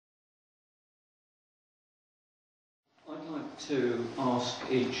to ask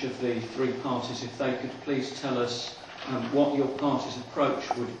each of the three parties if they could please tell us what your party's approach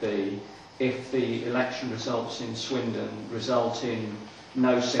would be if the election results in Swindon result in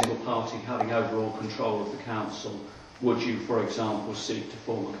no single party having overall control of the council. Would you, for example, seek to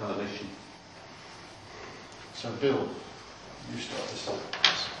form a coalition? So, Bill, you start this.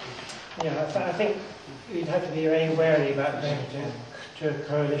 Yeah, I think you'd have to be very wary about going to a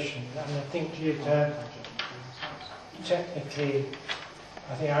coalition. And I think you'd technically,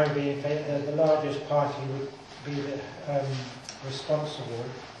 I think I would be in favour that the largest party would be responsible,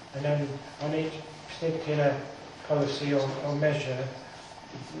 and then on each particular policy or measure,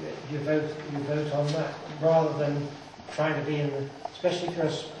 you vote on that, rather than trying to be in the, especially for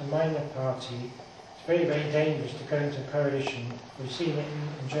a minor party. It's very, very dangerous to go into a coalition. We've seen it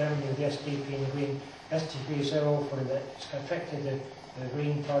in Germany with the SDP and the Green. SDP is so awful that it's affected the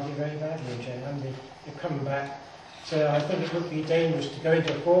Green Party very badly in Germany, and they've come back. So I think it would be dangerous to go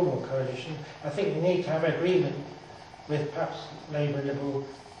into a formal coalition. I think we need to have agreement with perhaps Labour, Liberal,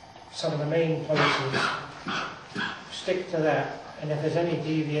 some of the main policies, stick to that, and if there's any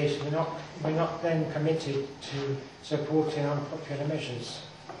deviation, we're not then committed to supporting unpopular measures.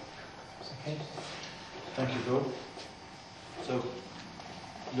 Okay. Thank you, Bill. So,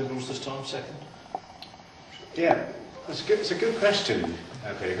 Liberals this time, second? Yeah, it's a good question,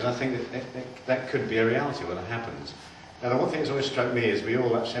 because I think that could be a reality when it happens. Now, the one thing that's always struck me is we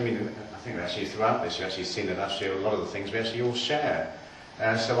all actually, I think actually throughout this, you've actually seen that actually a lot of the things we actually all share.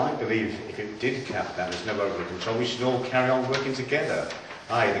 So I believe if it did cap that, there's no overall control, we should all carry on working together.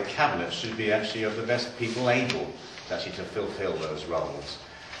 The Cabinet should be actually of the best people able to actually to fulfil those roles.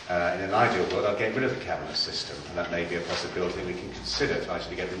 In an ideal world, I'd get rid of the Cabinet system, and that may be a possibility we can consider to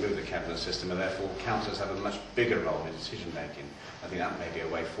actually remove the Cabinet system, and therefore councillors have a much bigger role in decision making. I think that may be a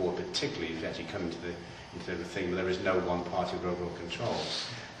way forward, particularly if you actually come into the thing where there is no one party with overall control.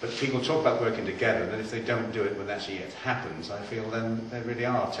 But people talk about working together, and then if they don't do it when actually it happens, I feel then they really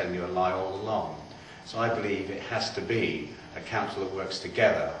are telling you a lie all along. So I believe it has to be a council that works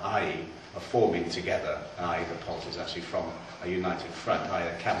together, i.e. a forming together, i.e. the politics actually from a united front, i.e.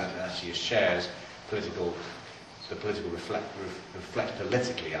 a cabinet that actually shares the political reflect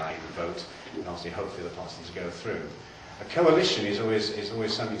politically, i.e. the vote, and obviously hopefully the policies go through. A coalition is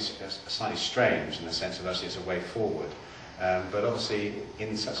always something slightly strange in the sense of actually it's a way forward. But obviously,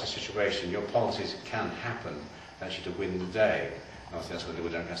 in such a situation, your policies can happen actually to win the day. And obviously, that's what we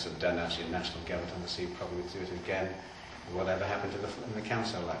don't have to have done actually in national government. Obviously, probably would do it again, whatever happened in the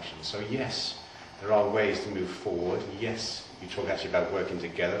council election. So yes, there are ways to move forward. Yes, you talk actually about working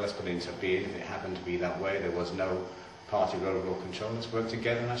together. Let's put it into being. If it happened to be that way, there was no party with overall control. Let's work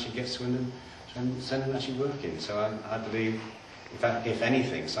together and actually get Swindon actually working. So I believe, in fact, if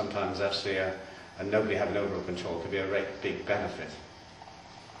anything, sometimes actually and nobody having overall control could be a great big benefit.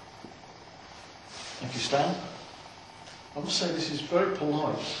 Thank you, Stan. I must say this is very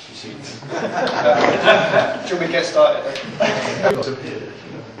polite this evening. Should we get started?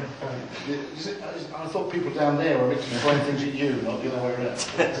 I thought people down there were meant to be throwing things at you, not the other way around.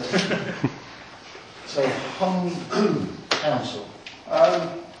 So, Home Council.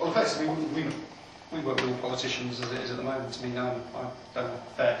 Well, effectively, we work with all politicians as it is at the moment. I mean, I've done a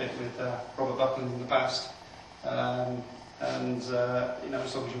fair bit with Robert Buckland in the past, and you know,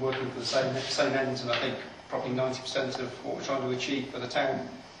 as long as you're working for the same ends, and I think probably 90% of what we're trying to achieve for the town,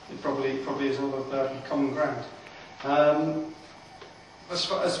 it probably is a lot of common ground. As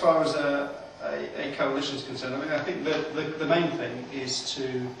far as a coalition is concerned, I mean, I think the main thing is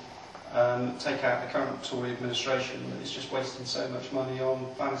to take out the current Tory administration that is just wasting so much money on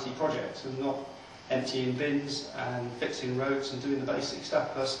vanity projects and not emptying bins and fixing roads and doing the basic stuff.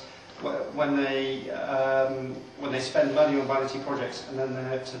 Because when they spend money on vanity projects and then they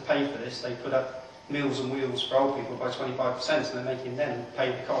have to pay for this, they put up Meals and Wheels for old people by 25%, and they're making them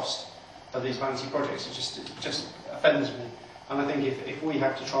pay the cost of these vanity projects. It just offends me. And I think if we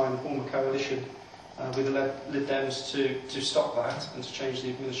have to try and form a coalition with the Lib Dems to stop that and to change the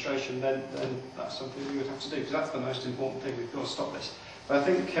administration, then that's something we would have to do, because that's the most important thing. We've got to stop this. But I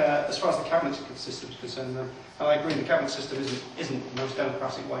think as far as the cabinet system is concerned, and I agree the cabinet system isn't the most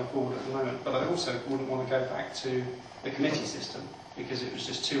democratic way forward at the moment, but I also wouldn't want to go back to the committee system, because it was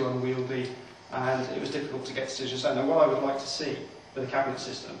just too unwieldy and it was difficult to get decisions done. Now, what I would like to see with the cabinet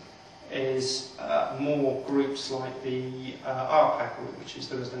system is more groups like the RPAC group, which is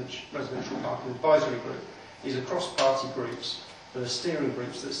the Residential Parking Advisory Group. These are cross-party groups that are steering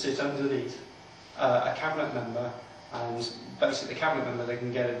groups that sit underneath a cabinet member, and basically the cabinet member, they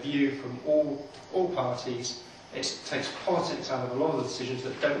can get a view from all parties. It takes politics out of a lot of the decisions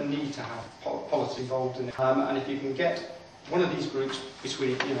that don't need to have politics involved in it. And if you can get one of these groups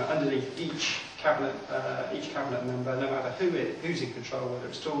between, underneath each cabinet member, no matter who's in control, whether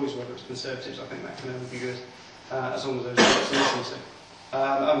it's Tories, whether it's Conservatives, I think that can only be good, as long as those groups are listening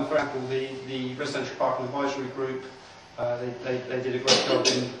to. For example, the Residential Parking Advisory Group, they did a great job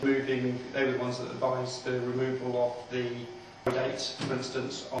in moving. They were the ones that advised the removal of the dates, for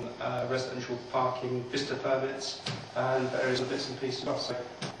instance, on residential parking vista permits and various other bits and pieces. So,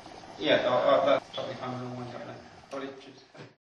 yeah, that's totally kind of normal.